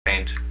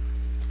rained.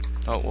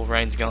 Oh, well,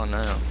 rain's gone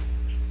now.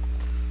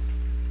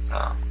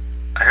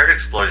 I heard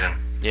explosion.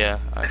 Yeah,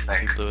 I he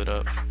think. blew it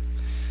up.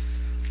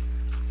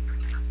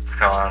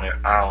 Hell,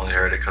 I only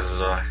heard it because of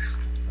the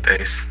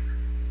bass.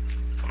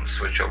 I'm gonna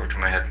switch over to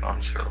my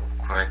headphones real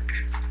quick.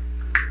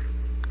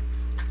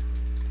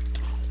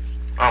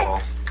 Oh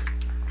well.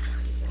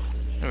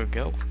 There we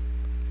go.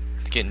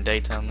 It's getting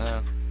daytime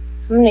now.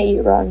 I'm gonna eat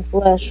rotten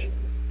flesh.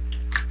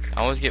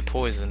 I always get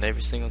poisoned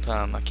every single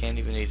time. I can't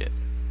even eat it.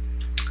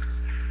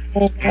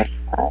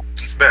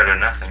 It's better than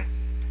nothing.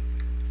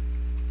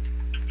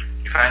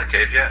 You find the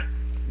cave yet?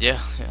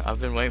 Yeah, I've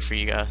been waiting for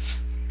you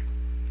guys.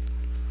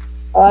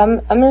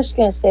 I'm just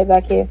gonna stay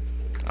back here.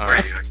 Where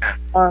Alright. are you? I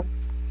Farm.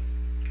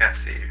 can't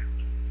see you.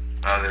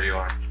 Oh, there you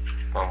are.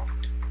 Oh.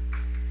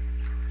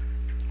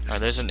 Alright,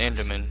 there's an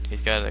Enderman.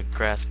 He's got a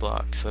grass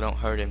block, so don't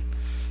hurt him.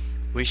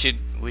 We should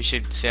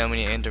see how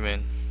many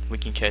Endermen we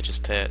can catch as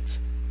pets.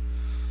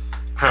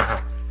 Oh,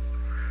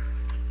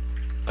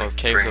 the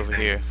cave's over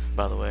here,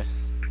 by the way.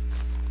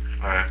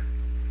 Alright.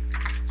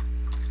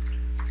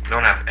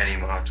 Don't have any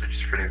mods, which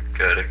is pretty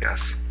good, I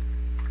guess.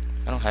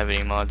 I don't have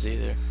any mods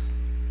either.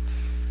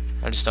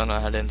 I just don't know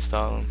how to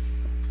install them.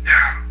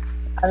 Yeah.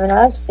 I mean,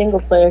 I have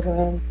single player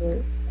commands. But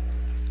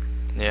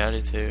Yeah, I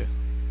do too.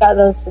 got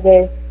those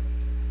today.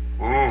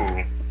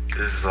 Ooh.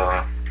 This is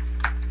All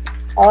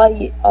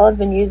I've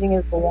been using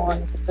is the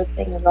one. The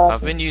thing is awesome.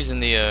 I've been using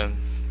the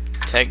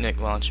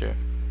Technic launcher,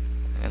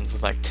 and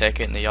with like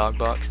Tekkit and the Yogg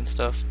box and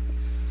stuff.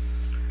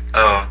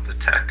 oh, the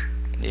tech.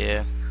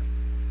 Yeah.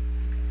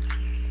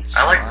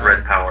 I like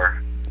red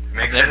power. It I've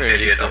makes never an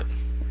used idiot.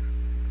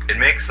 it. It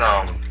makes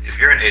if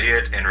you're an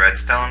idiot in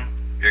redstone,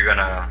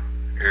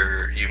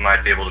 you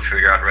might be able to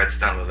figure out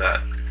redstone with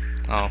that.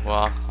 Oh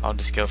well, I'll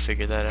just go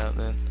figure that out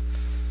then.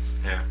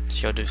 Yeah.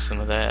 Just go do some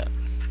of that,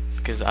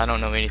 because I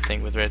don't know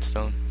anything with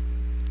redstone.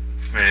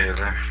 Me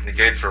neither. The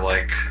gates are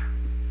like,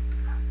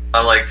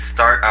 I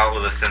start out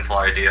with a simple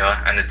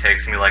idea, and it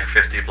takes me like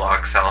 50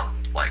 blocks out,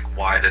 like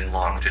wide and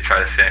long, to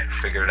try to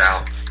figure it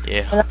out.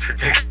 Yeah. It's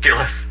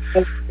ridiculous.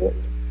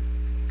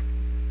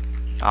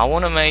 I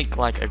want to make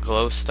like a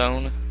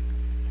glowstone,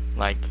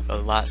 like a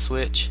light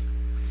switch.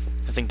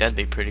 I think that'd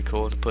be pretty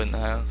cool to put in the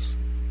house.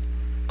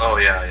 Oh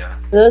yeah, yeah.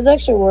 Do those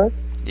actually work?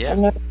 Yeah. I've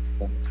never-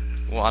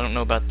 Well, I don't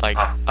know about like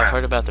Oh, I've yeah.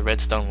 heard about the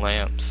redstone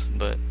lamps,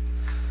 but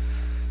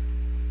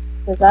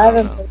Because I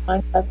haven't know.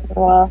 played Minecraft in a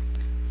while.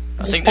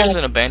 I Just think there's kinda-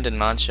 an abandoned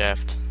mine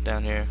shaft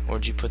down here.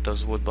 Where'd you put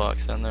those wood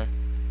blocks down there?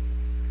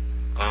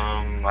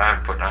 I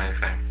haven't put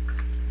anything.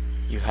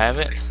 You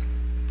haven't?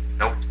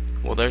 Nope.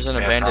 Well, there's an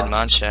Yeah, abandoned probably.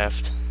 mine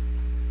shaft.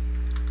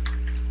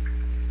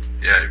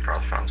 Yeah, you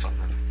probably found something.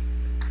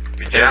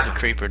 But there's a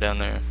creeper down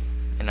there,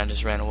 and I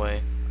just ran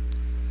away.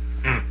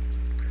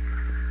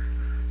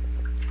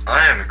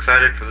 I am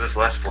excited for this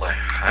Let's Play.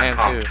 I am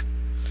pumped. too.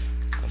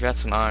 I've got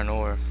some iron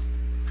ore.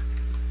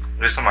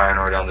 There's some iron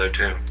ore down there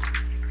too.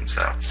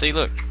 So, See,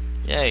 look.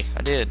 Yay,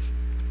 I did.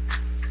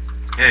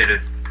 yeah, you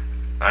did.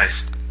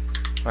 Nice.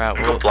 Right, I'm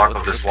well, gonna block up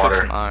let's this cook water.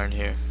 some iron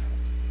here.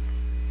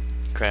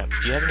 Crap.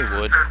 Do you have any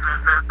wood?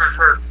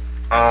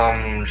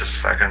 Just a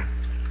second.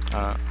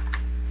 Uh,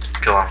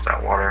 Kill off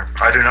that water.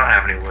 I do not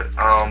have any wood.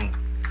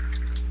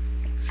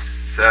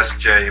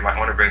 SJ, you might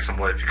want to bring some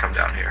wood if you come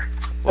down here.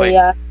 Oh wait.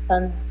 yeah,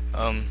 and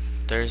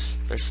There's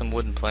some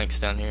wooden planks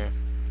down here.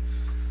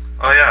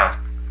 Oh yeah,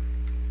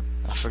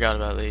 I forgot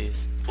about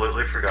these.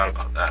 completely forgot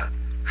about that.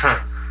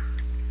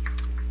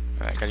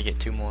 Alright, gotta get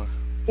 2 more.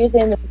 you're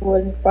saying the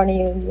wood in front of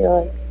you and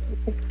you're like,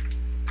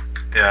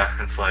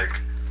 Yeah, it's like,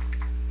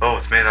 oh,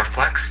 it's made of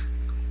planks?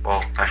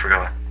 Well, I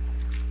forgot.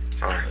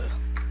 Sorry.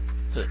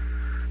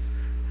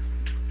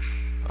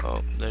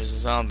 Oh, there's a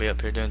zombie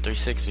up here doing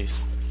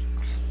 360s.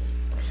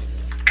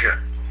 Okay.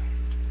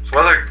 So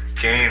what other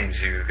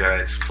games you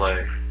guys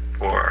play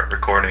for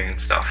recording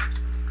and stuff?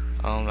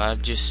 I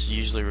just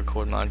usually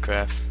record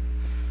Minecraft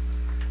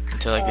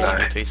until I get a new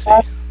Alright.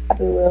 PC.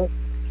 happy will.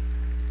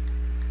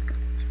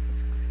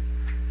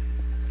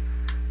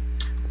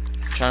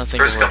 I'm trying to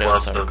think First of what couple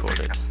else I episodes,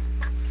 recorded.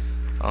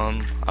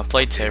 I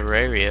played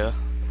Terraria,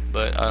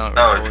 but I don't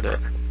Oh, record it.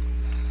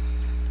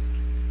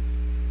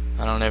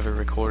 I don't ever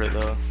record it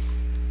though.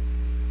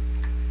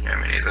 Yeah,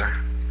 me neither.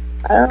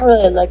 I don't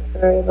really like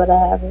Terraria, but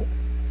I have it.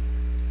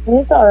 And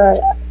it's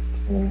alright.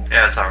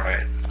 Yeah, it's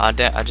alright.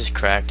 I just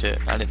cracked it.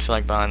 I didn't feel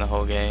like buying the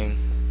whole game.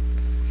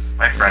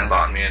 My friend Yeah.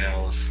 bought me and it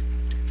was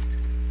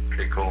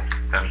pretty cool.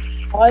 Him.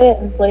 Bought it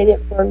and played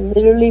it for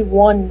literally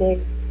one day.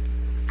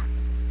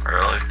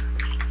 Really?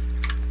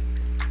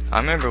 I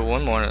remember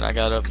one morning I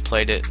got up and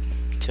played it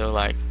till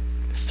like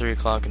 3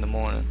 o'clock in the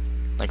morning.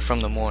 Like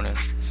from the morning.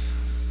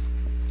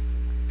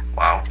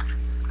 Wow.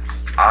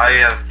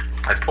 I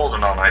pulled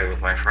an all-nighter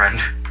with my friend.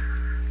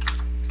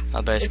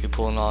 I basically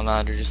pull an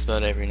all-nighter just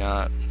about every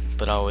night,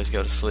 but I always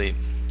go to sleep,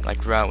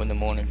 like right when the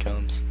morning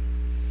comes.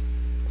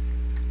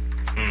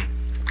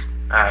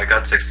 I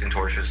got 16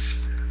 torches.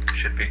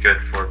 Should be good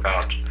for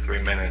about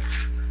 3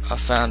 minutes. I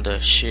found a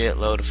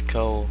shitload of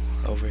coal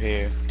over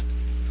here.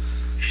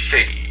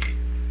 Shit.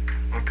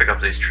 I'm gonna pick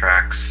up these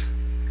tracks.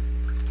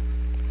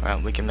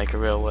 Alright, we can make a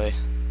railway.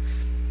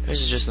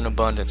 There's just an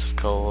abundance of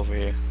coal over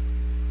here.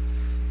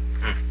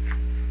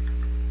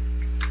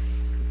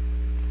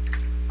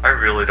 I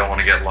really don't want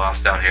to get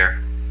lost down here.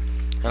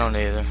 I don't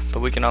either, but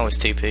we can always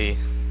TP.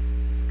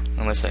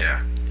 Unless that...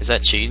 Yeah. Is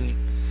that cheating?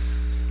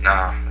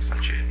 Nah, that's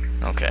not cheating.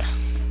 Okay.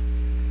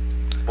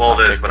 Well,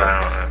 it Okay, is, but cool.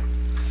 I don't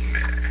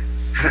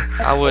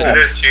know. I wouldn't.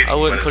 It is cheating, I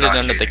wouldn't but put it's it not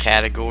under the cheating.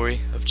 category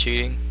of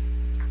cheating.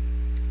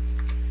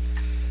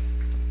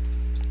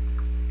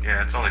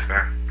 Yeah, it's only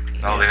fair.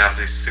 No, they have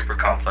these super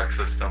complex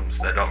systems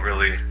that don't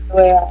really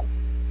Yeah.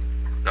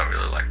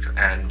 like to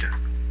end.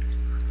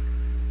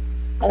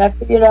 And I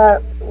figured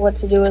out what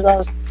to do with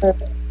all this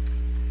creeper.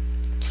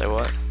 Say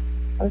what?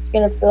 I'm just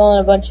gonna fill in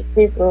a bunch of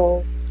creeper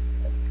holes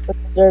with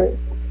the dirt.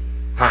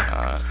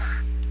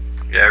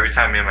 Yeah, every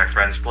time me and my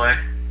friends play,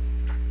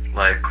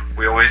 like,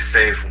 we always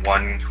save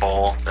one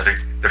hole,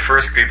 the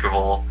first creeper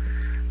hole,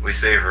 we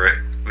save it,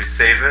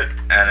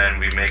 and then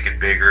we make it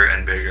bigger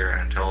and bigger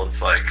until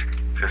it's like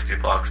 50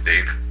 blocks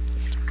deep.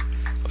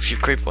 Oh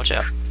shoot, creep! Watch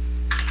out!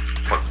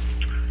 Fuck.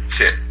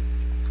 Shit.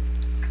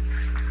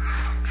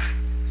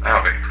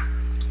 Owie.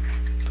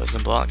 Put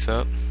some blocks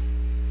up.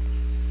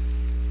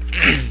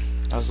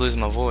 I was losing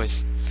my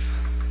voice.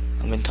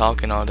 I've been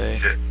talking all day.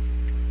 Shit.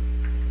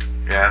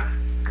 Yeah?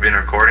 You been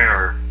recording,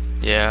 or?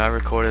 Yeah, I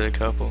recorded a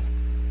couple.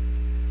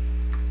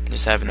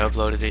 Just haven't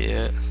uploaded it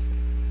yet.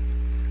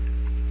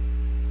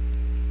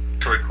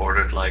 I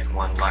recorded like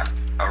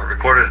I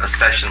recorded a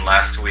session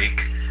last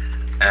week,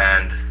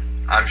 and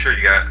I'm sure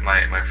you got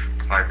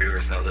my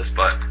viewers know this,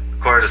 but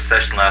recorded a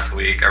session last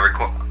week. I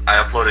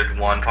uploaded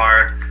one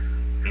part,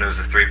 and it was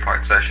a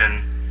 3-part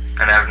session,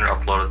 and I haven't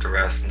uploaded the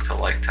rest until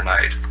like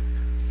tonight.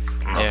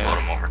 I'm gonna upload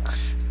them overnight.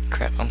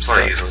 Crap, I'm That's what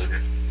I stuck. usually do.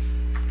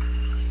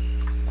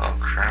 Oh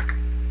crap!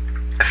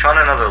 I found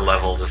another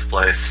level of this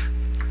place.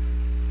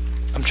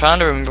 I'm trying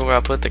to remember where I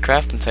put the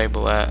crafting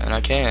table at, and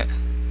I can't.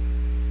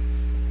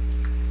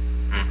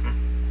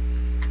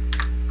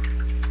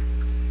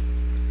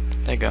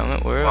 Daggum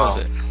it, where was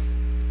it?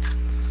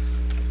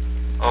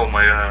 Oh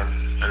my god,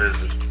 that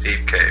is a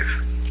deep cave.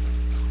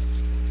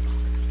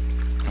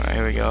 Alright,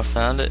 here we go, I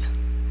found it.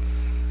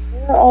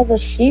 Where are all the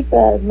sheep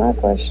at is my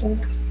question.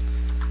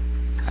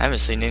 I haven't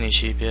seen any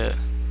sheep yet.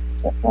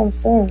 That's what I'm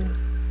saying.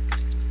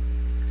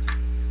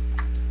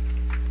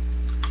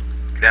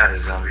 Get out of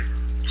here, zombie.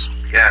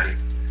 Get out of here.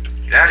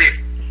 Get out of here.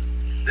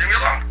 Leave me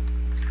alone.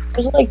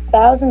 There's like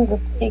thousands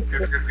of pigs.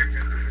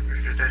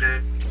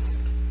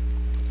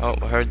 Oh,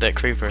 I heard that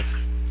creeper.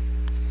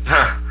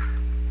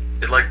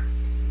 It like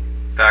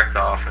backed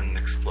off and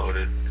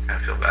exploded. I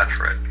feel bad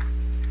for it.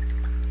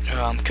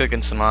 Oh, I'm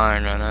cooking some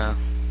iron right now.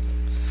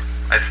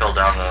 I fell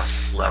down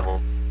the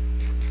level.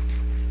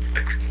 I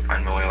couldn't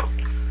find my way up.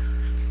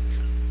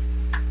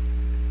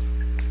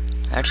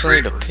 I actually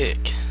need a Creepers.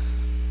 pick.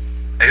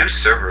 Hey, whose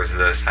server is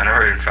this? I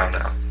never even found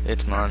out.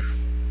 It's mine.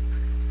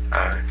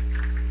 Alright.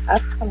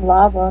 That's some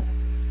lava.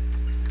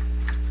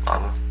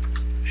 Lava.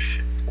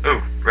 Shit.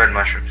 Ooh, red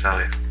mushrooms, hell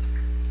yeah.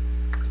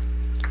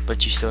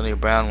 But you still need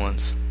brown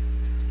ones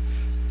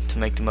to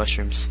make the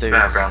mushroom stew.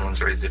 Yeah, brown ones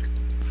are easy.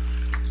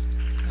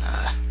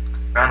 Ah,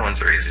 Brown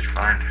ones are easy to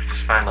find.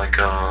 Just find like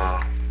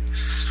a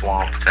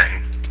swamp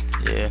thing.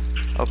 yeah.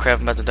 Oh crap,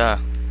 I'm about to die.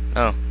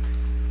 Oh.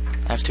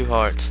 I have 2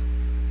 hearts.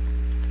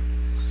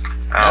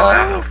 I don't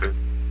have no food.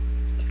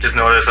 Just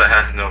noticed I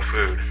have no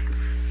food.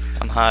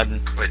 I'm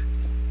hiding. Wait,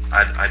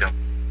 I don't.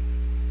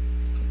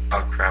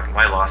 Oh crap, am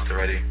I lost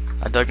already?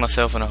 I dug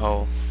myself in a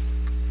hole.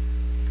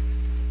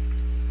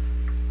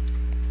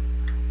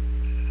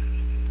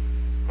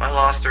 Am I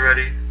lost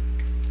already?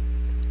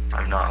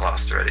 I'm not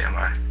lost already, am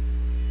I?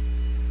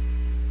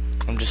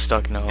 I'm just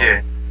stuck in a hole.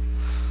 Yeah.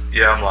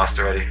 Yeah, I'm lost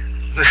already.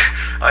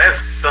 I have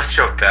such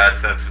a bad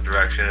sense of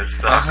direction, it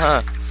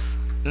sucks.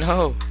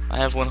 No, I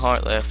have 1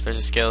 heart left. There's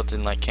a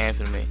skeleton like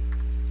camping me.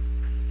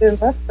 Dude,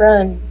 my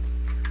friend.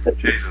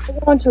 Jesus. He'll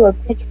go into a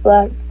pitch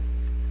black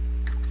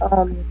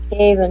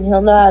cave and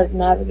he'll know how to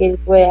navigate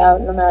his way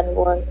out no matter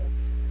what.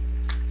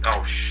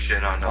 Oh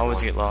shit, I no.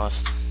 always get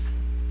lost.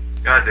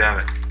 God damn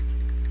it.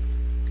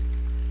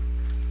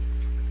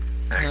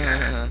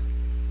 Okay.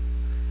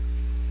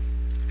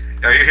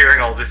 Are you hearing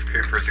all these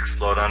creepers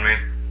explode on me?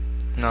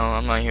 No,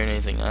 I'm not hearing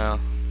anything now.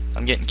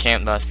 I'm getting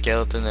camped by a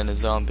skeleton and a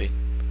zombie.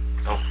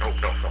 No.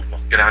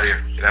 Get out of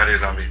here. Get out of here,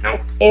 zombie.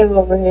 Nope. Cave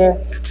over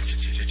here.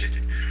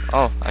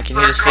 Oh, I can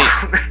hit his feet.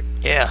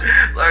 Yeah.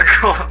 Let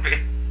go of me.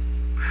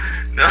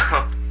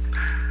 No.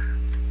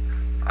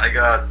 I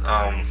got,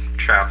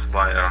 trapped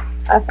by a...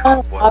 I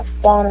found a rock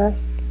spawner.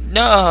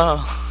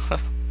 No.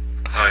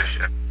 Oh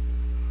shit.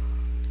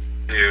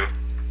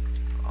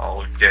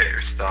 I'll get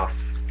your stuff,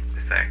 I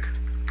think.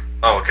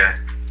 Oh, okay.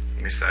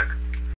 Give me a sec.